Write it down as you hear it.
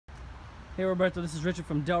Hey Roberto, this is Richard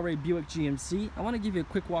from Delray Buick GMC. I want to give you a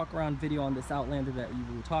quick walk around video on this Outlander that you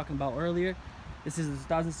were talking about earlier. This is a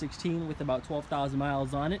 2016 with about 12,000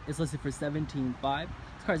 miles on it. It's listed for $17,500. This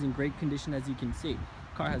car is in great condition, as you can see.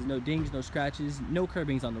 The car has no dings, no scratches, no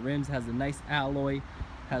curbings on the rims, has a nice alloy,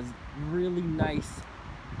 has really nice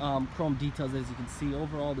chrome details, as you can see.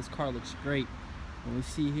 Overall, this car looks great. When we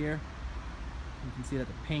see here, you can see that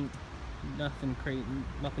the paint, nothing crazy,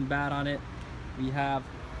 nothing bad on it. We have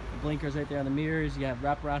the blinkers right there on the mirrors. You have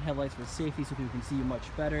wraparound headlights for safety so people can see you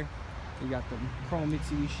much better. You got the chrome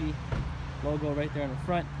Mitsubishi logo right there on the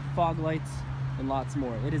front, fog lights, and lots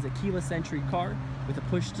more. It is a keyless entry car with a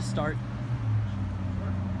push to start.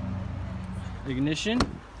 Ignition.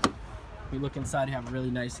 We look inside, you have a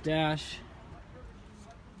really nice dash.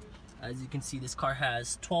 As you can see, this car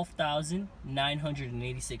has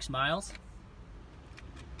 12,986 miles.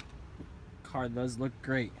 Car does look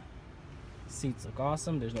great. Seats look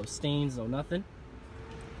awesome. There's no stains, no nothing.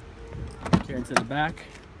 Here into the back.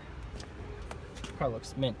 Car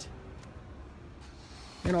looks mint.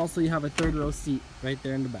 And also you have a third row seat right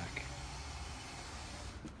there in the back.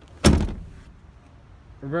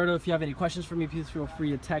 Roberto, if you have any questions for me, please feel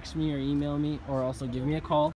free to text me or email me, or also give me a call.